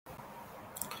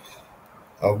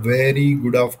A very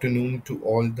good afternoon to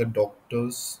all the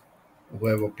doctors who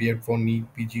have appeared for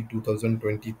NEET PG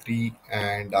 2023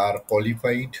 and are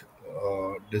qualified.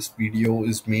 This video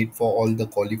is made for all the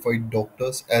qualified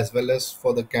doctors as well as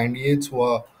for the candidates who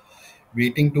are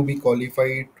waiting to be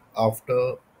qualified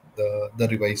after the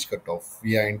revised cutoff.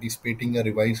 We are anticipating a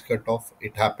revised cutoff.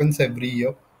 It happens every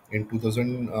year. In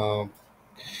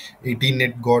 2018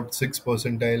 it got 6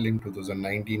 percentile, in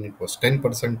 2019 it was 10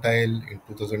 percentile, in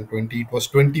 2020 it was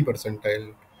 20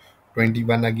 percentile,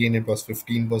 21 again it was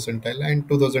 15 percentile, and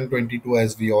 2022,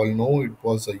 as we all know, it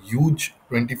was a huge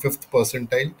 25th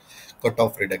percentile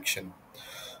cutoff reduction.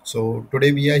 So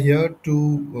today we are here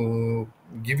to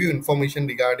give you information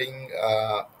regarding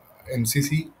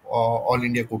MCC, All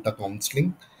India Quota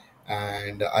Counseling,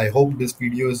 and I hope this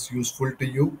video is useful to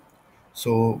you.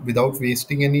 So without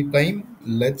wasting any time,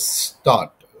 let's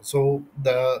start. So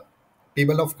the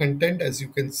table of content, as you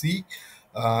can see,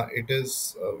 it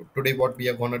is today what we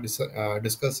are going to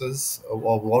discuss is,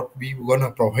 or what we going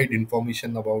to provide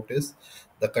information about is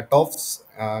the cutoffs,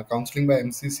 counseling by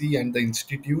MCC and the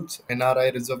institutes,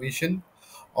 NRI reservation,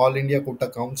 all India quota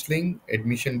counseling,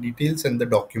 admission details, and the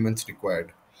documents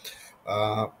required.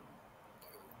 Uh,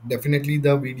 Definitely,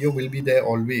 the video will be there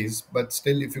always, but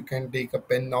still, if you can take a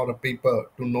pen or a paper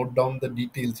to note down the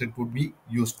details, it would be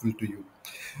useful to you.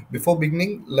 Before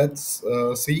beginning, let's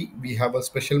see. We have a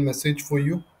special message for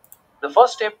you. The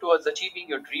first step towards achieving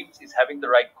your dreams is having the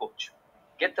right coach.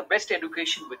 Get the best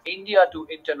education with India to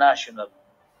International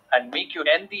and make your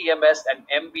NDMS and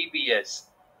MBBS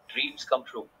dreams come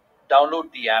true. Download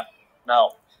the app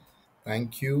now.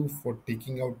 Thank you for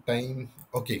taking out time.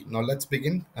 Okay, now let's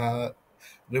begin.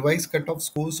 Revised cutoff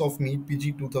scores of NEET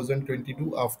PG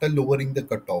 2022 after lowering the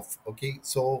cutoff. Okay,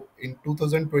 so in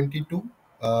 2022,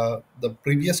 the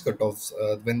previous cutoffs,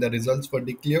 when the results were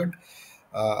declared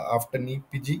after NEET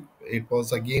PG, it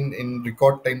was again in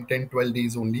record time, 10-12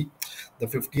 days only. The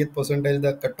 50th percentile,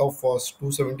 the cutoff was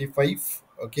 275.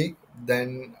 Okay,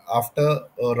 then after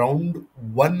round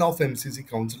one of MCC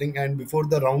counseling and before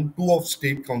the round two of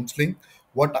state counseling,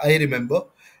 what I remember,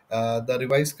 the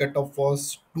revised cutoff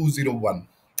was 201.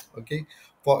 Okay,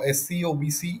 for SC,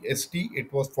 OBC, ST, it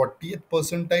was 40th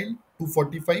percentile,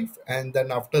 245, and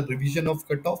then after revision of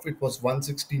cutoff, it was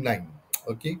 169.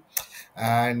 Okay,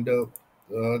 and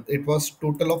it was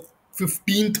total of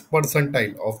 15th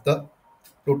percentile of the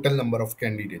total number of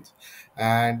candidates,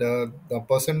 and the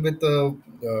person with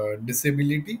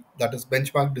disability, that is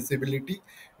benchmark disability,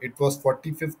 it was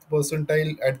 45th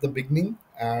percentile at the beginning.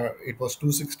 It was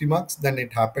 260 marks, then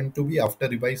it happened to be after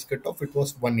revised cutoff it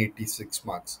was 186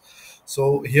 marks.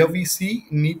 So here we see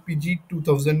NEET PG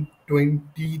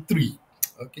 2023.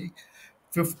 Okay,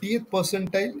 50th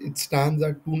percentile, it stands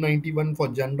at 291 for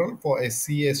general. For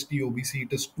SC, ST, OBC,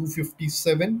 it is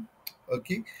 257.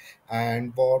 Okay,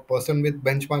 and for person with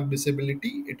benchmark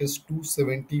disability, it is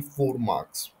 274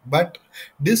 marks. But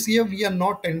this year, we are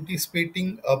not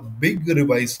anticipating a big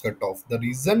revised cutoff. The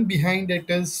reason behind it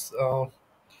is uh,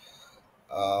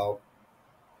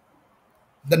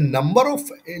 the number of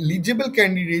eligible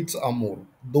candidates are more,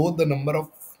 though the number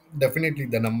of, definitely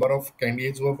the number of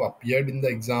candidates who have appeared in the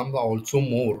exams are also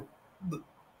more.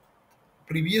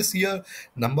 Previous year,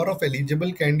 number of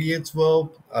eligible candidates were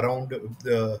around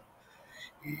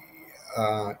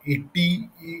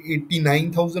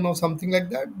 89,000 or something like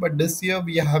that, but this year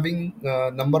we are having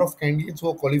number of candidates who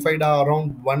are qualified are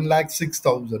around 1 lakh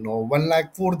 6,000 or 1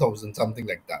 lakh 4,000, something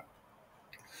like that.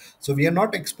 So we are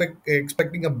not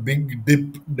expecting a big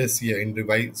dip this year in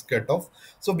revised cutoff.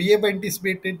 So we have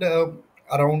anticipated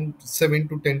around 7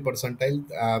 to 10 percentile.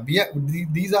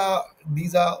 These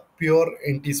are pure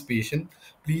anticipation.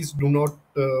 Please do not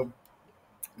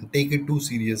take it too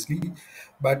seriously.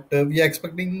 But we are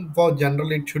expecting for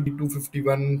general it should be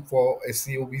 251, for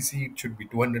SCOBC it should be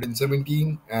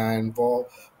 217, and for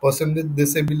person with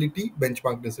disability,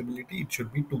 benchmark disability, it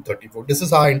should be 234. This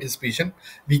is our anticipation.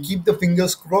 We keep the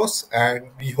fingers crossed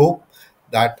and we hope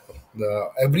that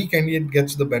every candidate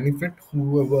gets the benefit.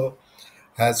 Whoever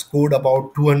has scored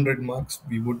about 200 marks,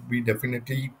 we would be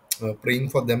definitely praying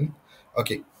for them.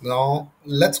 Okay, now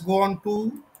let's go on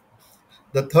to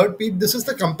the third page. This is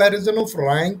the comparison of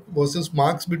rank versus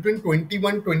marks between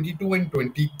 21, 22, and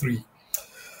 23.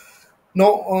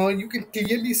 Now, you can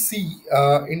clearly see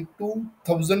in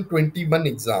 2021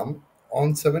 exam,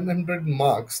 on 700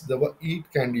 marks, there were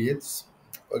 8 candidates.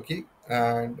 Okay,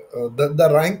 and the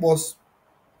rank was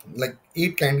like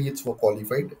 8 candidates were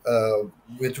qualified,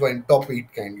 which were in top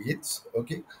 8 candidates.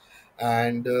 Okay,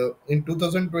 and in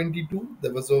 2022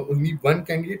 there was only one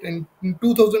candidate, and in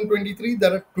 2023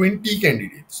 there are 20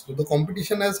 candidates, so the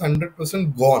competition has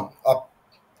 100% gone up.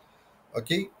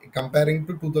 Okay, comparing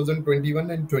to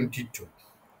 2021 and 22.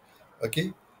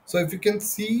 Okay, so if you can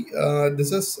see,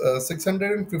 this is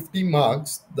 650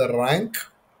 marks. The rank,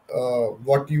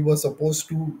 what you were supposed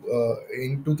to,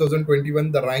 in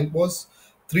 2021, the rank was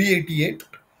 388,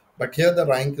 but here the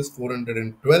rank is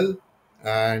 412.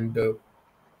 And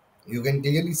you can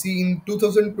clearly see in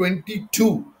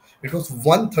 2022 it was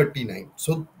 139.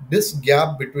 So this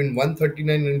gap between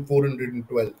 139 and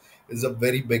 412 is a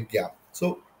very big gap.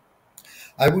 So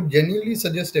I would genuinely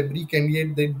suggest every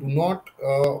candidate they do not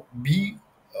be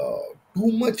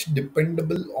too much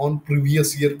dependable on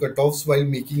previous year cutoffs while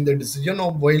making the decision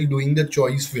or while doing the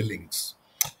choice fillings.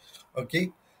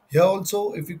 Okay. Here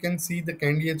also, if you can see the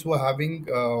candidates who are having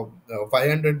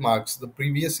 500 marks, the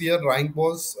previous year rank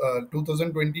was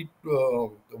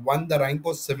 2021, the rank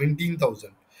was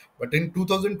 17,000. But in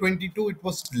 2022, it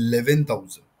was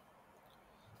 11,000.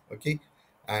 Okay,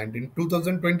 and in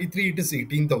 2023 it is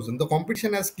 18,000. The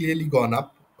competition has clearly gone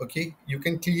up. Okay, you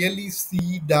can clearly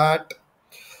see that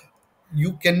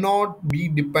you cannot be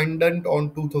dependent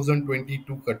on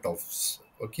 2022 cutoffs.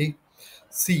 Okay,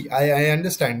 see, I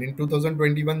understand in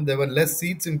 2021 there were less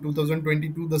seats. In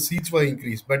 2022 the seats were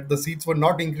increased, but the seats were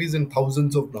not increased in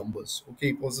thousands of numbers. Okay,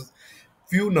 it was a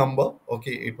few number.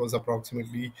 Okay, it was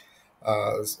approximately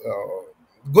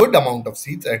good amount of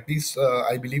seats, at least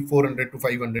I believe 400 to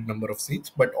 500 number of seats,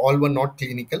 but all were not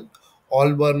clinical.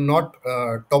 All were not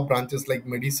top branches like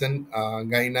medicine,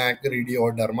 gynac, radio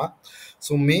or derma.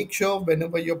 So make sure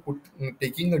whenever you're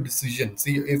taking a decision,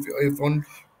 see, if on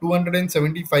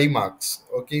 275 marks,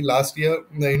 okay, last year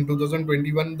in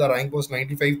 2021 the rank was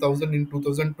 95,000. In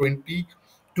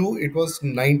 2022 it was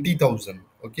 90,000.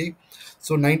 Okay,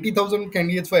 so 90,000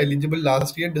 candidates were eligible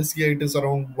last year. This year it is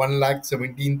around 1 lakh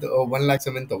 17, 1 lakh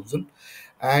 7,000.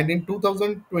 And in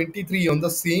 2023, on the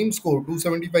same score,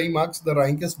 275 marks, the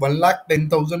rank is 1 lakh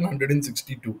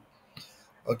 10,162.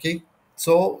 Okay,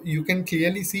 so you can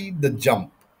clearly see the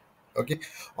jump. Okay,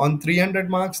 on 300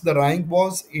 marks, the rank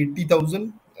was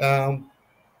 80,000.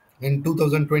 In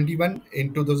 2021,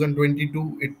 in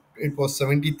 2022 it was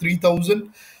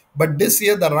 73,000, but this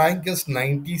year the rank is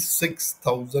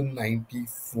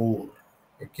 96,094.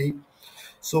 Okay,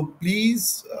 so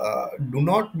please do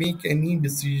not make any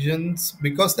decisions,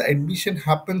 because the admission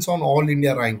happens on all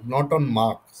India rank, not on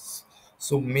marks.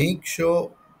 So make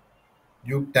sure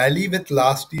you tally with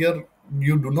last year.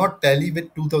 You do not tally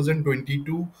with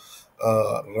 2022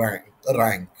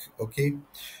 rank. Okay,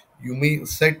 you may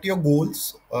set your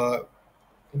goals.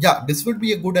 Yeah, this would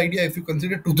be a good idea if you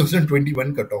consider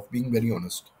 2021 cutoff, being very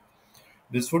honest.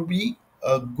 This would be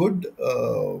a good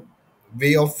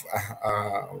way of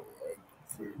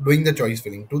doing the choice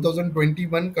filling.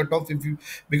 2021 cutoff, if you,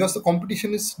 because the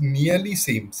competition is nearly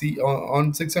same. See,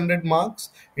 on 600 marks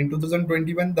in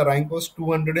 2021 the rank was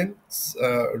 200 and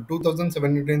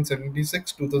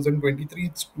 2776. 2023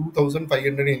 it's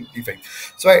 2585.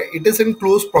 So it is in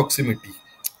close proximity.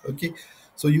 Okay,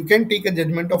 so you can take a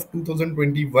judgment of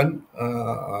 2021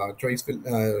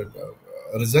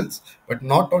 results, but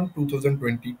not on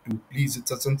 2022. Please,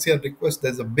 it's a sincere request.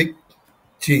 There's a big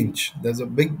change. There's a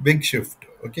big shift.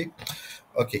 Okay,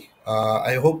 okay.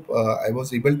 I hope I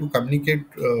was able to communicate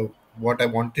what I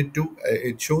wanted to.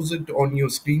 It shows it on your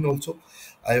screen also.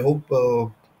 I hope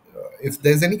if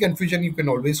there's any confusion, you can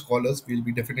always call us. We'll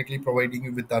be definitely providing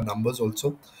you with our numbers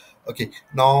also. Okay,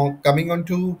 now coming on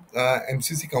to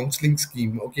MCC counseling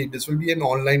scheme. Okay, this will be an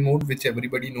online mode which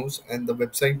everybody knows, and the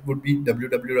website would be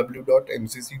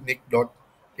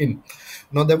www.mccnic.in.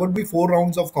 Now there would be four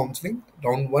rounds of counseling: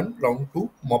 round one, round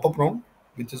two, mop up round,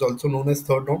 which is also known as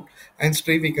third round, and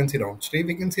stray vacancy round. Stray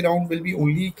vacancy round will be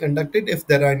only conducted if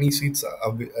there are any seats,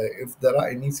 if there are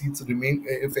any seats remain,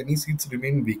 if any seats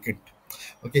remain vacant.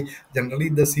 Okay, generally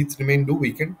the seats remain do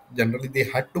vacant. Generally they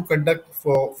had to conduct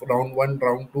for round one,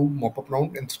 round two, mop up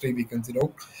round, and stray vacancy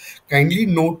round. Kindly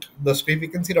note, the stray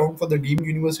vacancy round for the deemed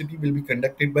university will be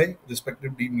conducted by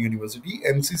respective deemed university.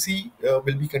 MCC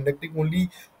will be conducting only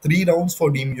three rounds for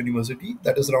deemed university,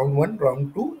 that is round one,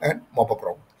 round two, and mop up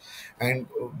round. And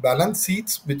balance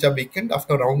seats which are vacant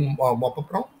after round mop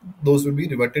up round, those will be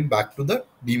reverted back to the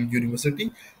deemed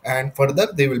university, and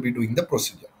further they will be doing the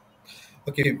procedure.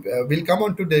 Okay, we'll come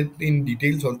on to that in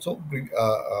details also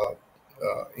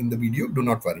in the video. Do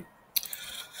not worry.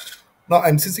 Now,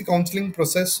 MCC counseling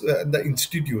process, the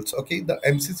institutes. Okay, the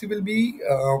MCC will be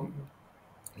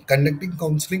conducting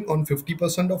counseling on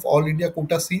 50% of all India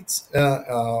quota seats,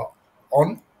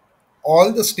 on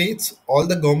all the states, all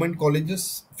the government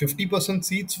colleges. 50%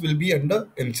 seats will be under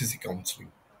MCC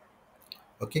counseling.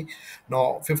 Okay,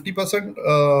 now 50%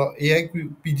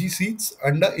 AIPG seats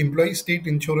under Employee State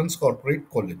Insurance Corporate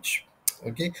College.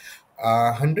 Okay,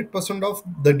 100% of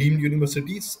the deemed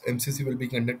universities, MCC will be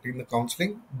conducting the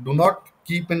counseling. Do not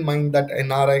keep in mind that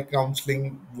NRI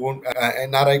counseling won't,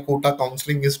 NRI quota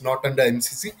counseling is not under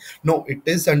MCC. No, it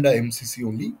is under MCC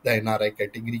only. The NRI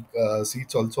category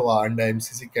seats also are under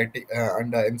MCC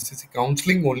under MCC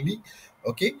counseling only.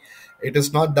 Okay, it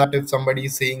is not that if somebody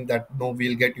is saying that no,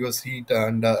 we'll get your seat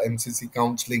under MCC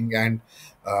counseling and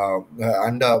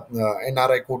under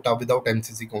NRI quota without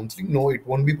MCC counseling. No, it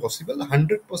won't be possible.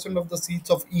 100% of the seats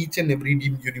of each and every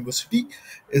deemed university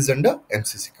is under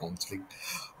MCC counseling.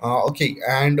 Okay,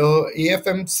 and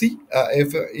AFMC,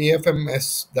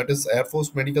 AFMS, that is Air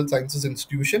Force Medical Sciences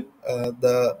Institution.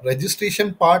 The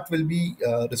registration part will be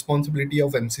responsibility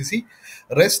of MCC.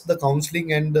 Rest, the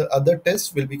counseling and the other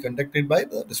tests will be conducted by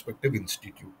the respective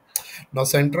institute. Now,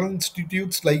 central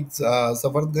institutes like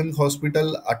Safarganj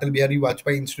Hospital, Atal Bihari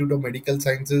Vajpayee Institute of Medical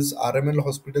Sciences, RML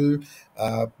Hospital,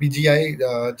 PGI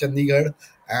Chandigarh,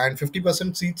 and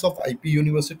 50% seats of IP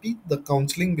University, the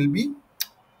counseling will be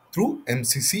through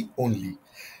MCC only.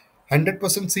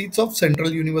 100% seats of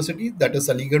Central University, that is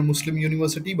Aligarh Muslim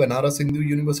University, Banaras Hindu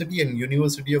University, and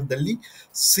University of Delhi,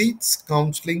 seats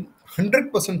counseling,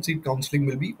 100% seat counseling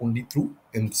will be only through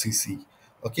MCC.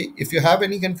 Okay, if you have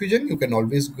any confusion, you can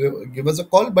always give us a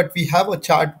call, but we have a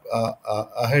chart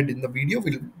ahead in the video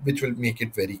which will make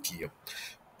it very clear.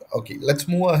 Okay, let's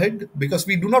move ahead because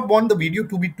we do not want the video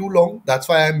to be too long. That's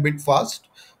why I'm a bit fast.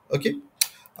 Okay,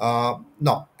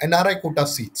 now, NRI quota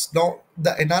seats. Now,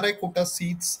 the NRI quota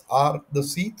seats are the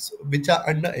seats which are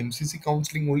under MCC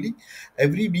counseling only.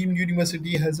 Every deemed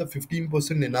university has a 15%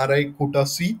 NRI quota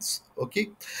seats. Okay,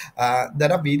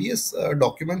 there are various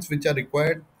documents which are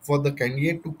required for the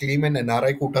candidate to claim an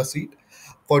NRI quota seat.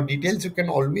 For details, you can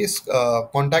always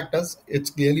contact us. It's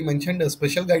clearly mentioned a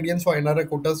special guidance for NRI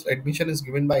quotas admission is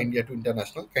given by India to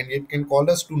International. Candidate can call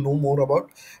us to know more about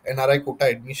NRI quota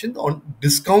admission on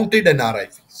discounted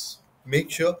NRI fees. Make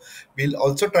sure we'll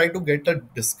also try to get a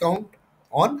discount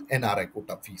on NRI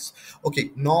quota fees.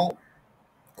 Okay, now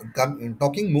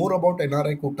talking more about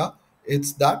NRI quota,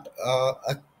 it's that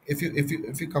if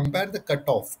you compare the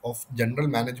cutoff of general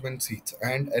management seats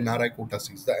and NRI quota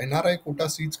seats, the NRI quota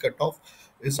seats cutoff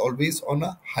is always on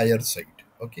a higher side.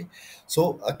 Okay,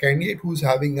 so a candidate who's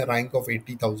having a rank of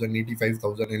 80,000,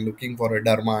 85,000, and looking for a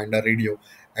Dharma and a radio,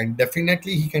 and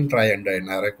definitely he can try under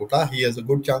NRI quota. He has a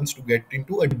good chance to get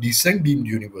into a decent deemed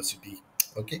university.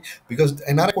 Okay, because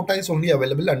NRI quota is only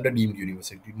available under deemed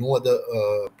university. No other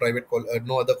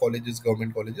no other colleges,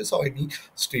 government colleges, or any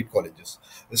state colleges.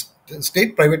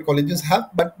 State private colleges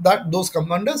have, but that those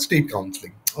come under state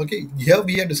counseling. Okay, here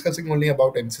we are discussing only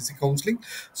about MCC counseling.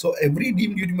 So every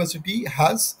deemed university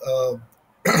has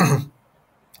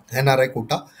NRI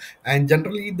quota, and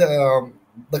generally the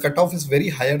cutoff is very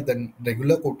higher than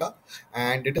regular quota,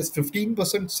 and it is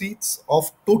 15% seats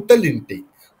of total intake.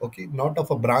 Okay, not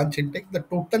of a branch intake, the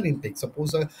total intake.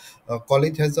 Suppose a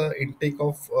college has a intake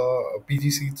of PG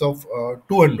seats of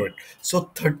 200, so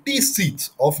 30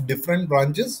 seats of different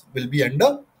branches will be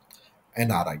under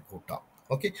NRI quota.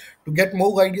 Okay, to get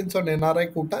more guidance on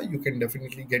NRI quota, you can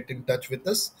definitely get in touch with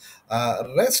us.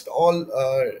 Rest all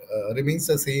remains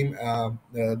the same.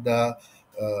 The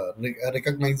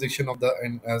recognition of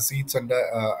the seats under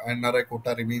NRI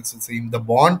quota remains the same. The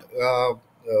bond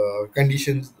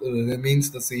conditions remains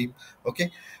the same.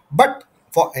 Okay, but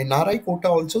for NRI quota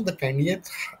also, the candidate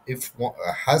if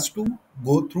has to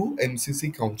go through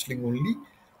MCC counseling only,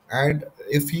 and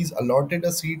if he's allotted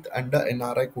a seat under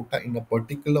NRI quota in a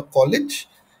particular college,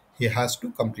 he has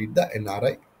to complete the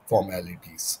NRI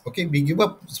formalities. Okay, we give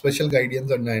up special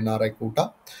guidance on the NRI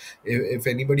quota. If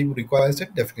anybody requires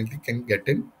it, definitely can get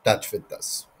in touch with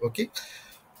us. Okay,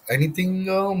 anything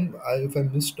if I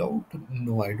missed out?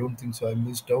 No, I don't think so. I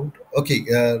missed out. Okay,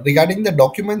 regarding the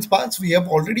documents parts, we have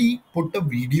already put a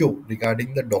video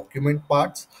regarding the document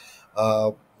parts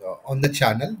on the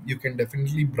channel. You can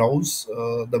definitely browse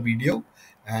the video,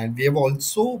 and we have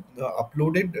also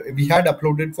uploaded. We had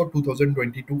uploaded for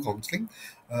 2022 counseling.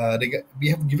 We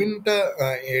have given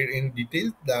it in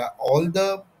detail all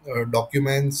the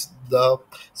documents, the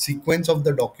sequence of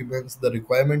the documents, the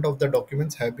requirement of the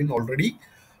documents have been already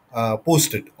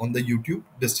posted on the YouTube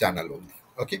this channel only.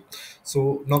 Okay,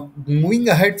 so now moving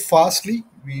ahead fastly,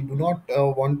 we do not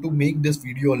want to make this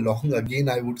video long. Again,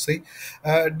 I would say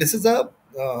this is a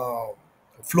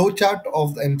flow chart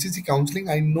of the MCC counseling.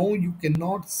 I know you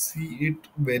cannot see it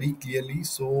very clearly,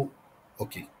 so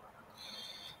okay,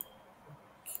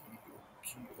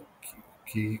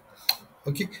 okay,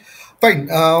 okay, fine.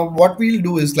 What we'll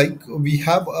do is like we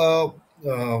have a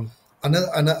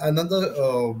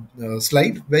another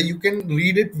slide where you can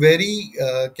read it very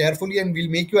carefully, and we'll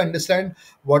make you understand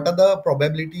what are the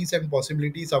probabilities and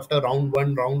possibilities after round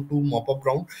one, round two, mop up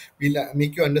round. We'll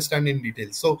make you understand in detail.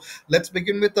 So let's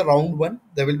begin with the round one.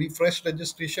 There will be fresh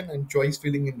registration and choice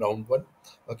filling in round one.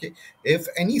 Okay, if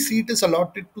any seat is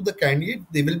allotted to the candidate,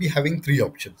 they will be having three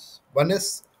options. One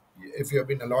is, if you have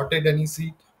been allotted any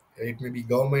seat, it may be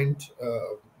government,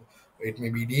 it may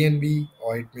be DNB,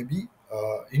 or it may be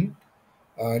in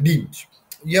deemed.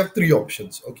 You have three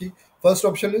options. Okay, first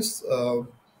option is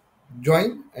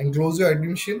join and close your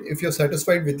admission if you're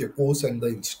satisfied with your course and the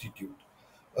institute.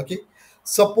 Okay,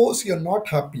 suppose you're not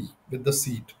happy with the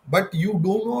seat but you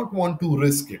do not want to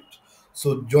risk it,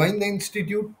 so join the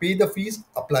institute, pay the fees,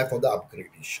 apply for the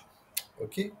upgradation.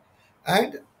 Okay,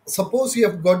 and suppose you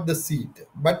have got the seat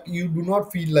but you do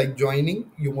not feel like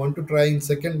joining, you want to try in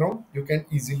second round, you can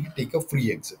easily take a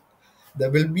free exit.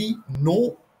 There will be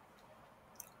no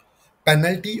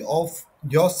penalty of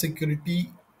your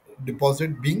security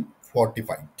deposit being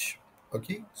fortified.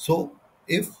 Okay, so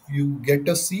if you get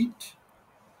a seat,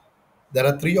 there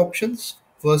are three options.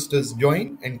 First is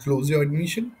join and close your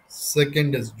admission.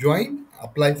 Second is join,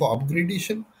 apply for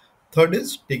upgradation. Third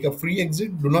is take a free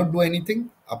exit, do not do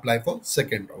anything, apply for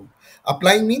second round.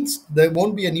 Applying means there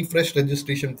won't be any fresh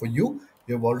registration for you.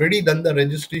 You have already done the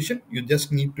registration. You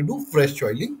just need to do fresh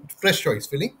choice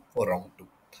filling for round two.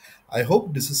 I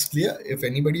hope this is clear. If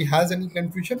anybody has any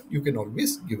confusion, you can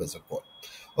always give us a call.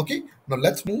 Okay, now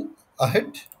let's move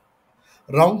ahead.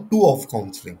 Round two of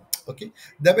counseling. Okay,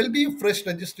 there will be a fresh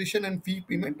registration and fee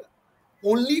payment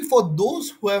only for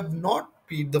those who have not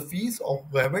paid the fees or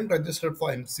who haven't registered for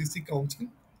MCC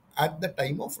counseling at the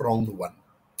time of round one.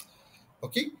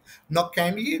 Okay, now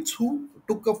candidates who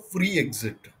took a free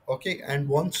exit, okay, and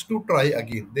wants to try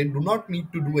again, they do not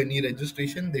need to do any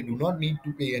registration, they do not need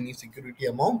to pay any security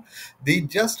amount, they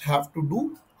just have to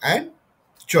do and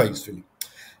choice filling.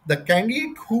 The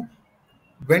candidate who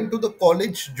went to the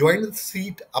college, joined the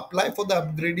seat, apply for the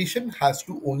upgradation, has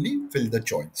to only fill the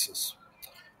choices.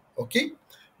 Okay,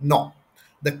 now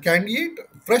the candidate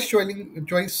fresh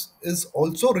choice is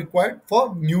also required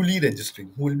for newly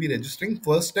registering who will be registering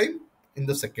first time in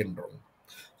the second round.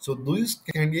 So these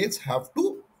candidates have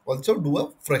to also do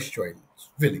a fresh choice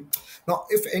filling. Now,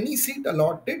 if any seat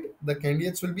allotted, the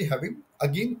candidates will be having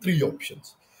again three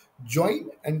options: join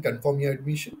and confirm your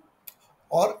admission,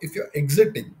 or if you're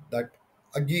exiting that,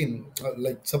 again,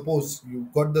 like suppose you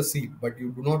got the seat but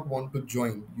you do not want to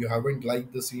join, you haven't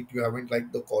liked the seat, you haven't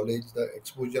liked the college, the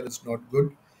exposure is not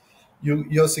good,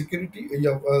 your security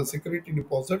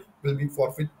deposit will be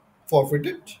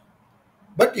forfeited,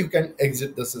 but you can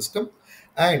exit the system.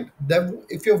 And there,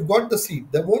 if you've got the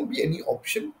seat, there won't be any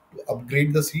option to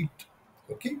upgrade the seat.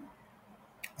 Okay,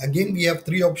 again we have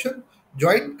three options: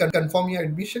 join, confirm your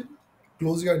admission,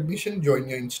 close your admission, join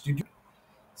your institute.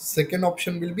 Second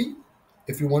option will be,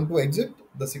 if you want to exit,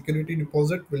 the security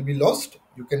deposit will be lost,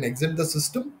 you can exit the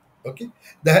system. Okay,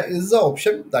 there is an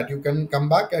option that you can come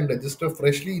back and register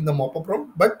freshly in the mop-up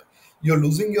round, but you're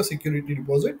losing your security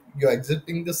deposit, you're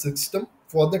exiting the system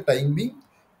for the time being.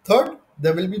 Third,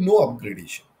 there will be no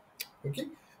upgradation. Okay,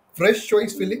 fresh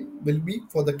choice filling will be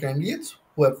for the candidates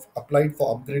who have applied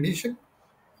for upgradation,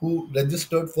 who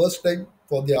registered first time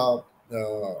for their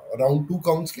round two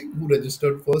counseling, who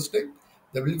registered first time,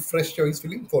 there will be fresh choice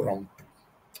filling for round two.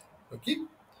 Okay,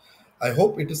 I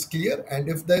hope it is clear. And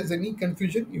if there is any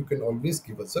confusion, you can always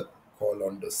give us a call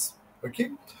on this.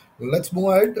 Okay, let's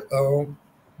move ahead.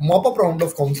 Mop up round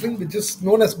of counseling, which is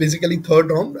known as basically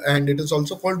third round, and it is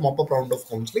also called mop up round of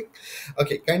counseling.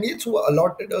 Okay, candidates who are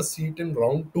allotted a seat in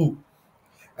round two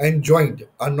and joined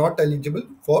are not eligible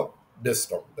for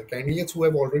this round. The candidates who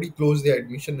have already closed their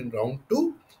admission in round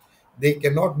two, they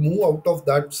cannot move out of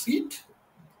that seat.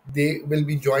 They will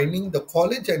be joining the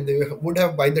college, and they would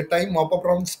have, by the time mop-up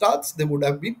round starts, they would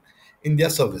have been in their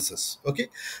services. Okay,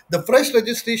 the fresh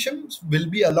registrations will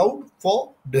be allowed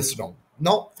for this round.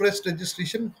 Now, fresh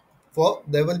registration, for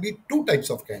there will be two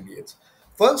types of candidates.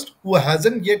 First, who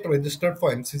hasn't yet registered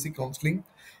for MCC counseling,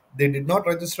 they did not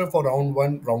register for round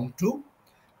one, round two.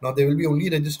 Now they will be only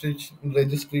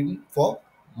registering for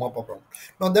mop-up round.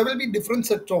 Now there will be different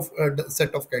set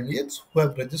of candidates who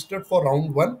have registered for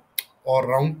round one or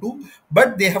round two,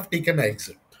 but they have taken an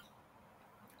exit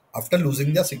after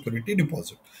losing their security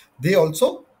deposit. They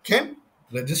also can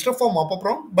register for mop-up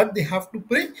round, but they have to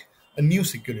pay a new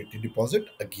security deposit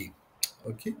again.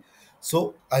 Okay,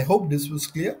 so I hope this was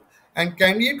clear. And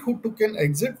candidate who took an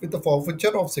exit with a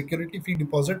forfeiture of security fee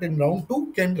deposit in round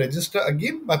two can register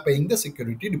again by paying the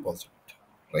security deposit.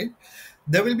 Right?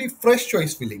 There will be fresh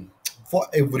choice filling for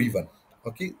everyone.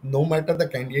 Okay, no matter the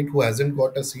candidate who hasn't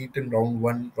got a seat in round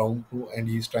one, round two, and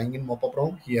he's trying in mop up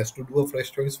round, he has to do a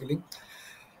fresh choice filling.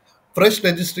 Fresh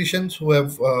registrations who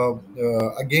have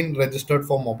again registered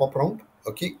for mop up round,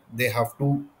 okay, they have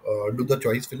to do the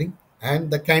choice filling.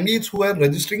 And the candidates who are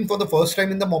registering for the first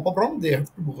time in the mop up round, they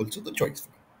have to do also the choice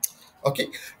filling. Okay,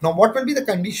 now what will be the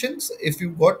conditions if you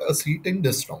got a seat in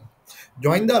this round?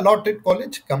 Join the allotted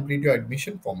college, complete your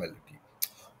admission formality.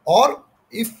 Or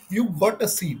if you got a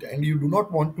seat and you do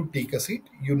not want to take a seat,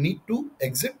 you need to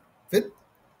exit with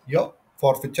your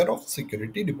forfeiture of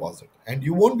security deposit and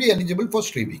you won't be eligible for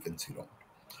stray vacancy round.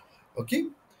 Okay,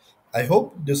 I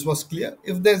hope this was clear.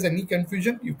 If there's any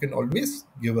confusion, you can always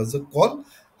give us a call.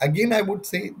 Again, I would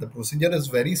say the procedure is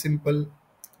very simple.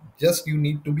 Just you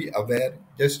need to be aware,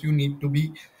 just you need to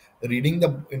be reading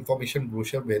the information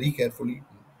brochure very carefully.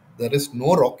 There is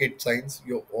no rocket science.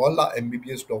 You all are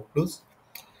MBBS doctors.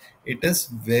 It is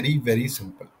very, very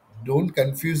simple. Don't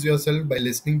confuse yourself by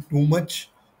listening too much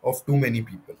of too many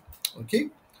people. Okay,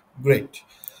 great.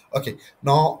 Okay,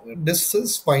 now this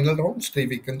is final round, stay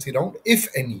vacancy round, if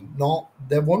any. Now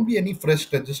there won't be any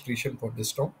fresh registration for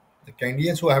this round. The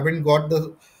candidates who haven't got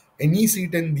the any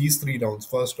seat in these three rounds,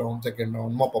 first round, second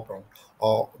round, mop up round,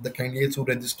 or the candidates who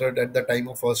registered at the time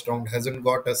of first round hasn't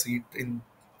got a seat in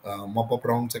mop up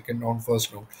round, second round,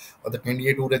 first round, or the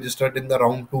candidate who registered in the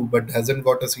round two but hasn't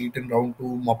got a seat in round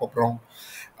two, mop up round,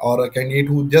 or a candidate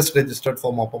who just registered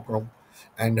for mop up round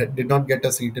and did not get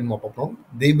a seat in mop up round,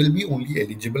 they will be only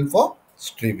eligible for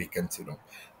stray vacancy round.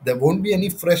 There won't be any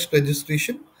fresh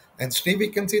registration, and stray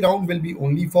vacancy round will be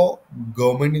only for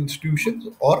government institutions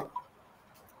or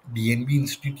DNB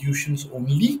institutions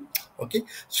only. Okay,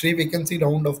 stray vacancy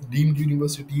round of deemed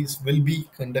universities will be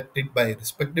conducted by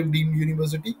respective deemed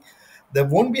university. There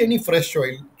won't be any fresh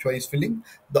choice filling.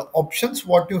 The options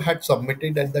what you had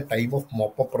submitted at the time of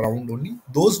mop up round only,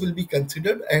 those will be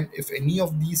considered. And if any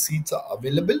of these seats are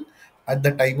available at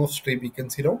the time of stray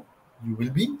vacancy round, you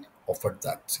will be offered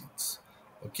that seats.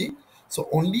 Okay, so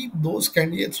only those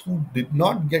candidates who did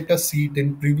not get a seat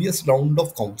in previous round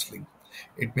of counseling,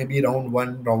 it may be round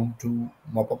one, round two,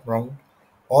 mop up round,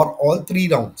 or all three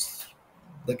rounds.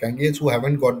 The candidates who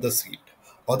haven't got the seat,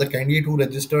 or the candidate who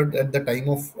registered at the time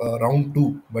of round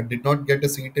two but did not get a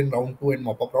seat in round two and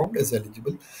mop up round is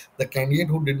eligible. The candidate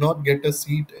who did not get a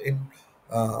seat in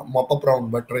mop up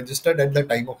round but registered at the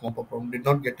time of mop up round did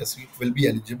not get a seat will be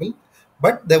eligible,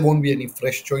 but there won't be any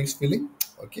fresh choice filling.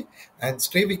 Okay, and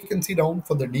stray vacancy round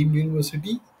for the deemed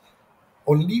university,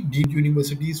 only deemed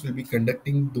universities will be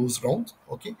conducting those rounds.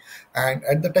 Okay, and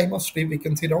at the time of stray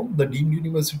vacancy round, the deemed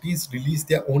universities release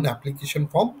their own application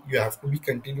form. You have to be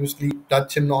continuously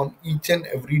touching on each and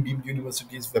every deemed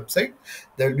university's website.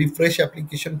 There will be fresh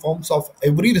application forms of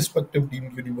every respective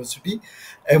deemed university.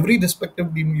 Every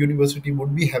respective deemed university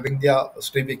would be having their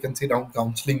stray vacancy round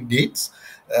counseling dates.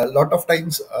 A lot of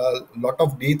times a lot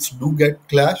of dates do get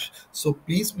clash, so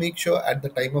please make sure at the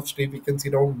time of stay vacancy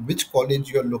round which college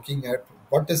you are looking at,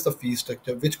 what is the fee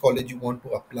structure, which college you want to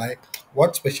apply,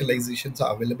 what specializations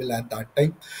are available at that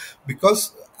time.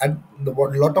 Because at the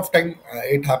a lot of time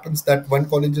it happens that one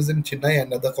college is in Chennai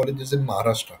and another college is in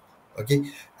Maharashtra. Okay,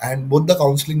 and both the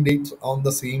counseling dates on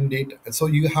the same date, so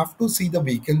you have to see the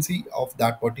vacancy of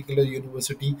that particular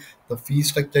university, the fee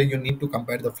structure. You need to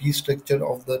compare the fee structure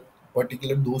of the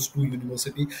particular those two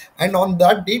university, and on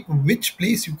that date which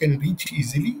place you can reach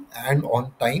easily and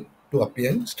on time to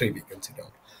appear in stray vacancy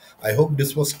round. I hope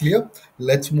this was clear.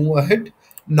 Let's move ahead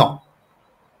now.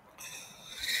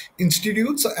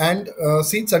 Institutes and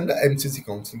seats under MCC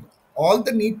counseling. All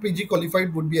the NEET PG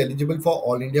qualified would be eligible for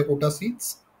all India quota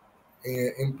seats,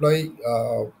 employee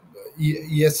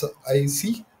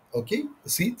ESIC, okay,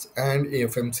 seats, and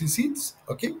AFMC seats,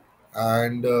 okay,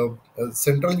 and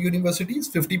central universities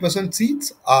 50%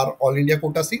 seats are all India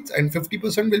quota seats and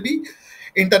 50% will be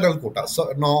internal quota.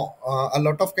 So now a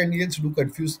lot of candidates do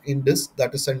confuse in this,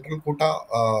 that is central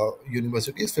quota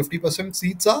universities 50%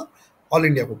 seats are all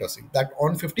India quota seat. That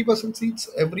on 50% seats,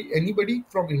 anybody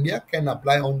from India can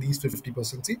apply on these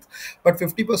 50% seats, but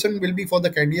 50% will be for the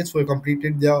candidates who have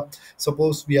completed their.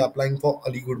 Suppose we are applying for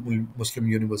Aligarh Muslim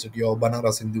University or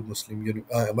Banaras Hindu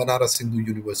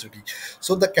University.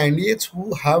 So the candidates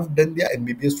who have done their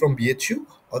MBBS from BHU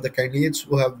or the candidates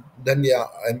who have done their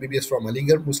MBBS from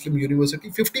Aligarh Muslim University,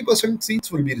 50%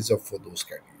 seats will be reserved for those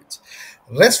candidates.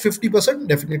 Rest 50%,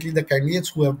 definitely the candidates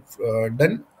who have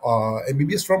done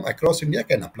MBBS from across India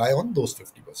can apply on those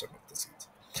 50% of the seats.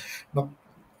 Now,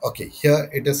 okay, here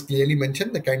it is clearly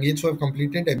mentioned the candidates who have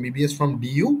completed MBBS from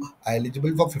DU are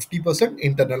eligible for 50%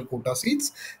 internal quota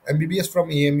seats. MBBS from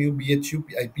AMU, BHU,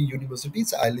 IP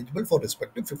universities are eligible for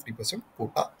respective 50%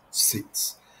 quota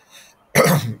seats.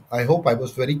 I hope I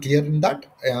was very clear in that.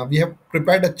 We have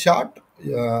prepared a chart.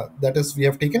 That is, we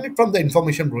have taken it from the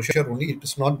information brochure only. It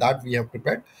is not that we have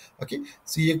prepared. Okay,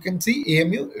 so you can see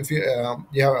AMU. If you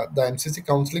have the MCC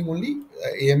counseling only,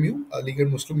 AMU, Legal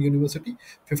Muslim University,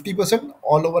 50%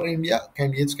 all over India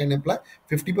candidates can apply.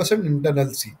 50%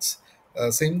 internal seats.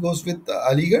 Same goes with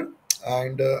Aligarh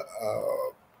and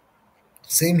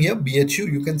same here, BHU,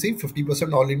 you can see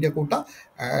 50% All India quota,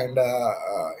 and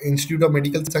Institute of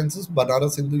Medical Sciences,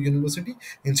 Banaras Hindu University,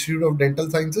 Institute of Dental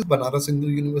Sciences, Banaras Hindu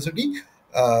University.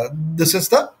 This is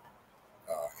the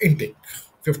intake.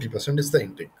 50% is the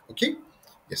intake. Okay.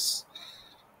 Yes.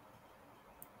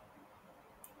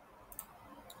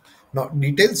 Now,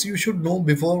 details you should know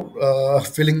before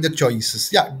filling the choices.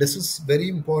 Yeah, this is very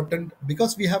important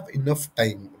because we have enough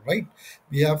time, right?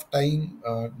 We have time.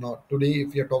 Now, today,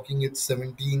 if you're talking, it's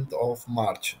 17th of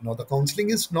March. Now, the counseling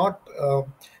is not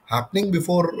happening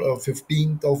before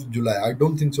 15th of July. I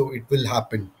don't think so. It will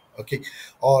happen. Okay,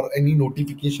 or any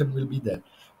notification will be there.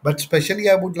 But especially,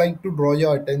 I would like to draw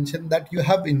your attention that you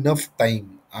have enough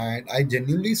time, and I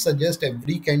genuinely suggest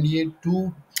every candidate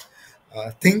to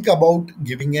think about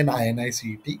giving an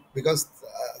INI-CET, because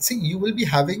see, you will be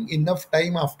having enough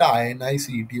time after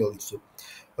INI-CET also.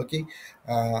 Okay,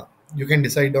 uh, you can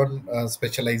decide on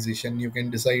specialization, you can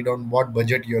decide on what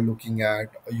budget you're looking at,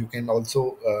 you can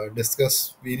also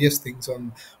discuss various things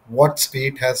on what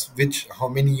state has which, how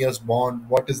many years bond,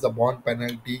 what is the bond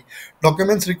penalty,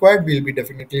 documents required, we'll be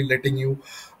definitely letting you,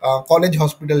 college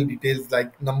hospital details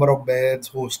like number of beds,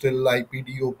 hostel,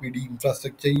 IPD, OPD,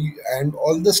 infrastructure, and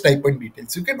all the stipend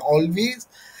details. You can always,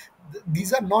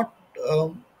 these are not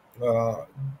uh,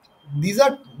 these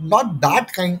are not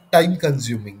that kind time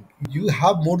consuming. You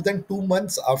have more than 2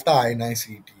 months after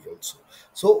INICET also.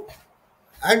 So,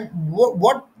 and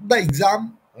what the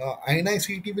exam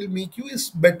INICET will make you is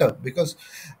better, because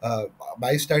uh,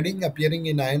 by studying, appearing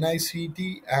in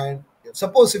INICET, and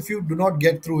suppose if you do not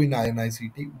get through in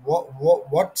INICET,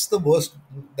 what's the worst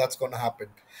that's going to happen?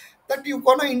 That you're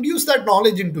going to induce that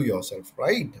knowledge into yourself,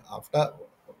 right? After,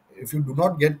 if you do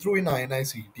not get through in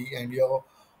INICET and you're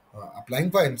applying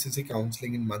for MCC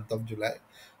counseling in month of July,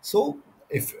 so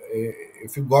if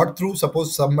you got through,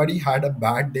 suppose somebody had a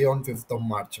bad day on 5th of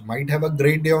March, might have a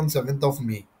great day on 7th of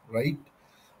May, right?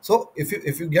 So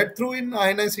if you get through in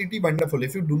INICT, wonderful.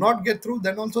 If you do not get through,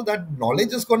 then also that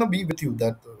knowledge is gonna be with you.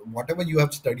 That whatever you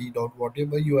have studied or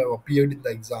whatever you have appeared in the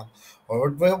exam,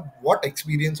 or what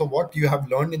experience or what you have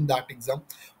learned in that exam,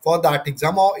 for that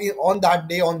exam, or on that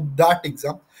day on that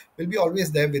exam, will be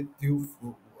always there with you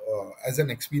as an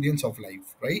experience of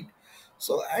life, right?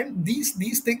 So, and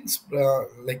these things,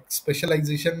 like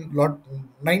specialization, lot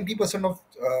 90% of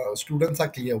students are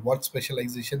clear what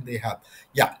specialization they have.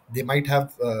 Yeah, they might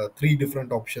have three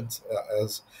different options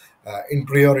as in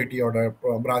priority order: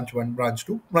 branch 1, branch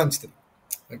 2, branch 3.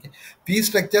 Okay, fee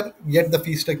structure, yet the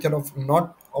fee structure of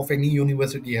not of any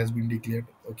university has been declared.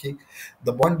 Okay,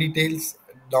 the bond details,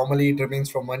 normally it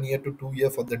remains from 1 year to 2 year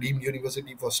for the deemed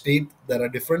university. For state, there are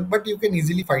different, but you can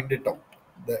easily find it out.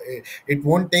 It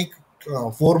won't take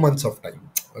 4 months of time.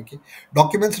 Okay,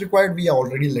 documents required, we are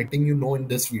already letting you know in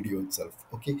this video itself.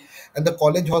 Okay, and the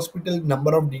college hospital,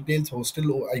 number of details,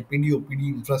 hostel, IPD, OPD,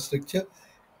 infrastructure,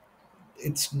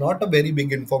 it's not a very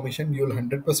big information. You'll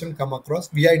 100% come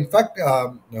across. We are in fact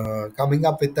coming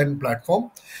up with a platform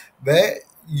where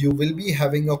you will be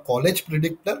having a college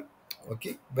predictor.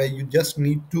 Okay, where you just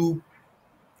need to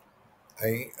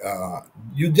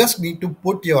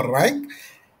put your rank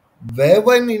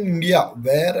wherever in India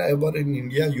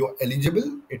you're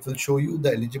eligible. It will show you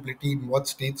the eligibility, in what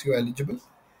states you're eligible,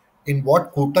 in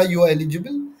what quota you are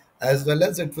eligible, as well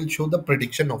as it will show the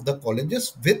prediction of the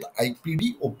colleges with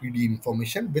IPD, OPD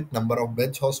information, with number of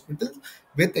beds hospitals,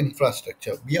 with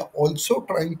infrastructure. We are also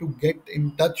trying to get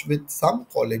in touch with some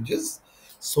colleges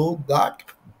so that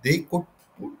they could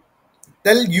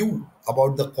tell you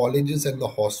about the colleges and the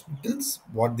hospitals,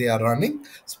 what they are running,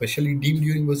 especially deemed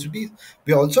universities.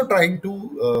 We are also trying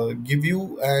to give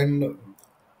you an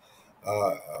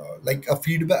like a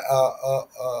feedback,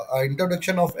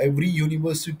 introduction of every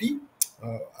university.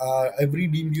 Every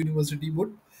deemed university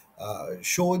would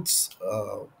show its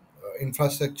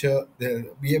infrastructure.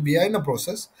 We are in a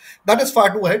process that is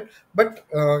far too ahead. But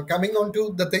coming on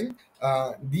to the thing,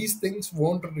 these things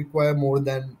won't require more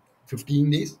than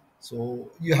 15 days. So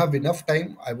you have enough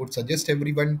time. I would suggest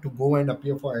everyone to go and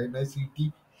appear for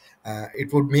INICT.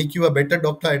 It would make you a better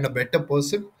doctor and a better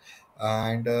person.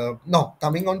 And now,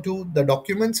 coming on to the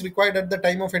documents required at the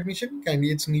time of admission,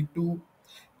 candidates need to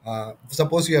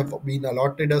Suppose you have been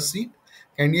allotted a seat,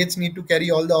 candidates need to carry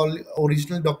all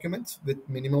original documents with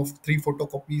minimum of 3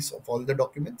 photocopies of all the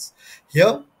documents.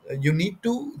 Here, you need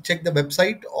to check the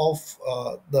website of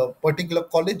the particular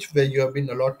college where you have been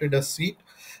allotted a seat.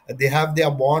 They have their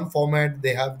bond format,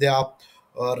 they have their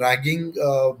ragging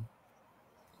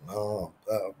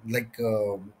like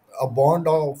a bond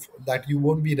of that you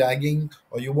won't be ragging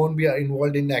or you won't be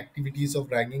involved in activities of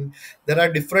ragging. There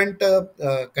are different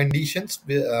conditions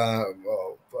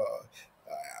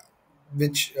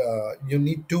which you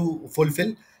need to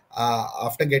fulfill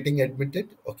after getting admitted.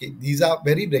 Okay, these are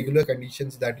very regular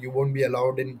conditions that you won't be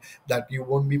allowed in, that you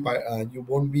won't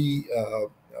be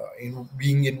in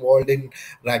being involved in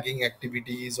ragging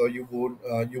activities, or you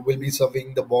will be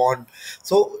serving the bond.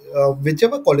 So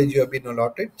whichever college you have been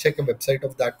allotted, check a website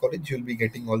of that college, you'll be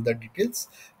getting all the details.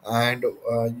 And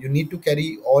you need to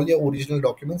carry all your original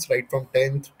documents right from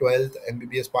 10th, 12th,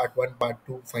 MBBS part 1, part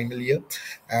 2, final year,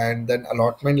 and then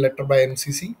allotment letter by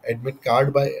MCC, admit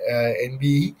card by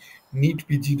NBE, NEET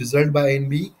PG result by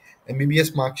NBE,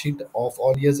 MBBS mark sheet of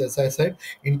all years, as I said.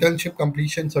 Internship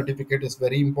completion certificate is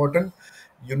very important.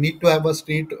 You need to have a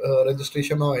state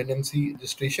registration or NMC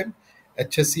registration,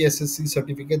 HSC, SSC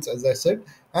certificates, as I said,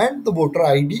 and the voter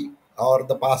ID or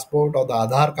the passport or the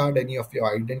Aadhaar card, any of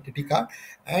your identity card,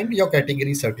 and your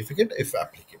category certificate if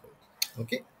applicable.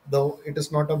 Okay, though it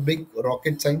is not a big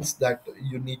rocket science that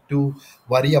you need to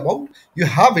worry about, you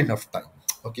have enough time.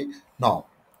 Okay, now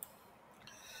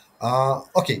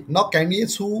okay, now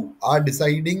candidates who are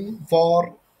deciding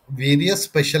for various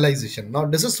specialization. Now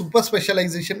this is super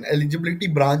specialization eligibility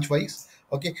branch wise.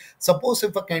 Okay, suppose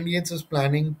if a candidate is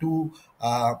planning to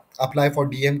apply for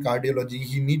DM cardiology,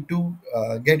 he need to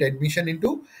get admission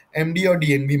into MD or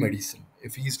DNB medicine.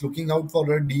 If he is looking out for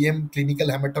a DM clinical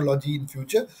hematology in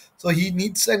future, so he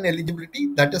needs an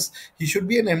eligibility, that is he should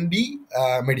be an MD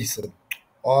medicine.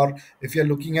 Or if you're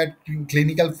looking at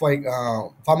clinical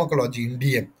pharmacology in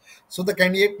DM, so the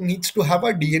candidate needs to have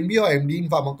a DNB or MD in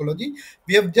pharmacology.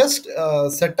 We have just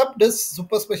set up this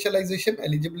super specialization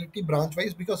eligibility branch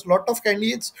wise because a lot of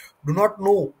candidates do not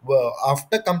know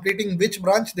after completing which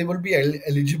branch they will be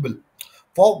eligible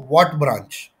for what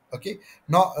branch. Okay,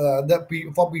 now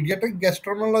for pediatric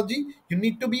gastroenterology, you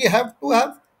need to be have to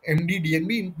have MD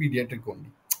DNB in pediatric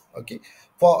only. Okay,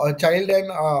 for child and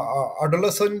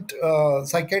adolescent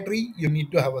psychiatry, you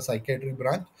need to have a psychiatry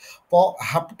branch. For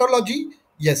hepatology,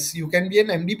 yes, you can be an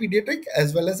MD pediatric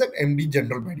as well as an MD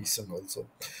general medicine also.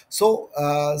 So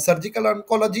surgical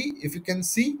oncology, if you can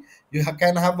see, you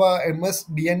can have a MS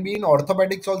DNB in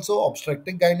orthopedics also,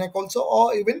 obstetric gynec also,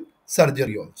 or even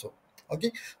surgery also.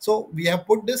 Okay, so we have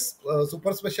put this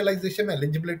super specialization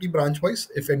eligibility branch wise.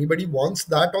 If anybody wants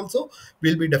that also,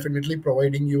 we'll be definitely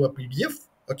providing you a PDF.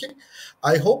 Okay,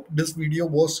 I hope this video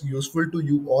was useful to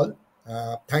you all.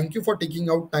 Thank you for taking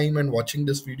out time and watching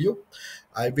this video.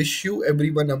 I wish you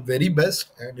everyone a very best.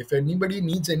 And if anybody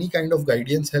needs any kind of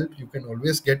guidance help, you can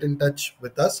always get in touch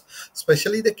with us,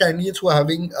 especially the candidates who are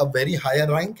having a very higher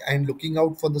rank and looking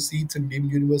out for the seats in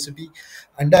deemed university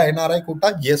under NRI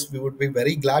quota. Yes, we would be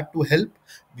very glad to help.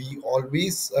 We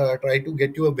always try to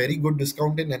get you a very good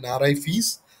discount in NRI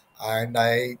fees. And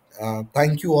I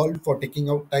thank you all for taking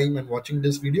out time and watching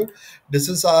this video. This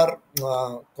is our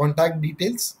contact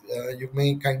details. You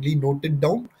may kindly note it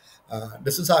down.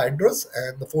 This is our address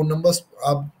and the phone numbers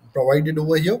are provided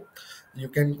over here. You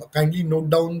can kindly note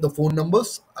down the phone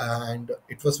numbers, and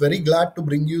it was very glad to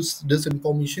bring you this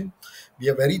information. We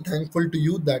are very thankful to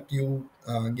you that you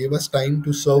gave us time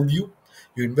to serve you.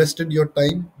 You invested your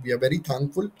time. We are very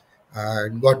thankful,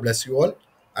 and God bless you all.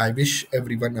 I wish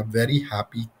everyone a very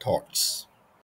happy thoughts.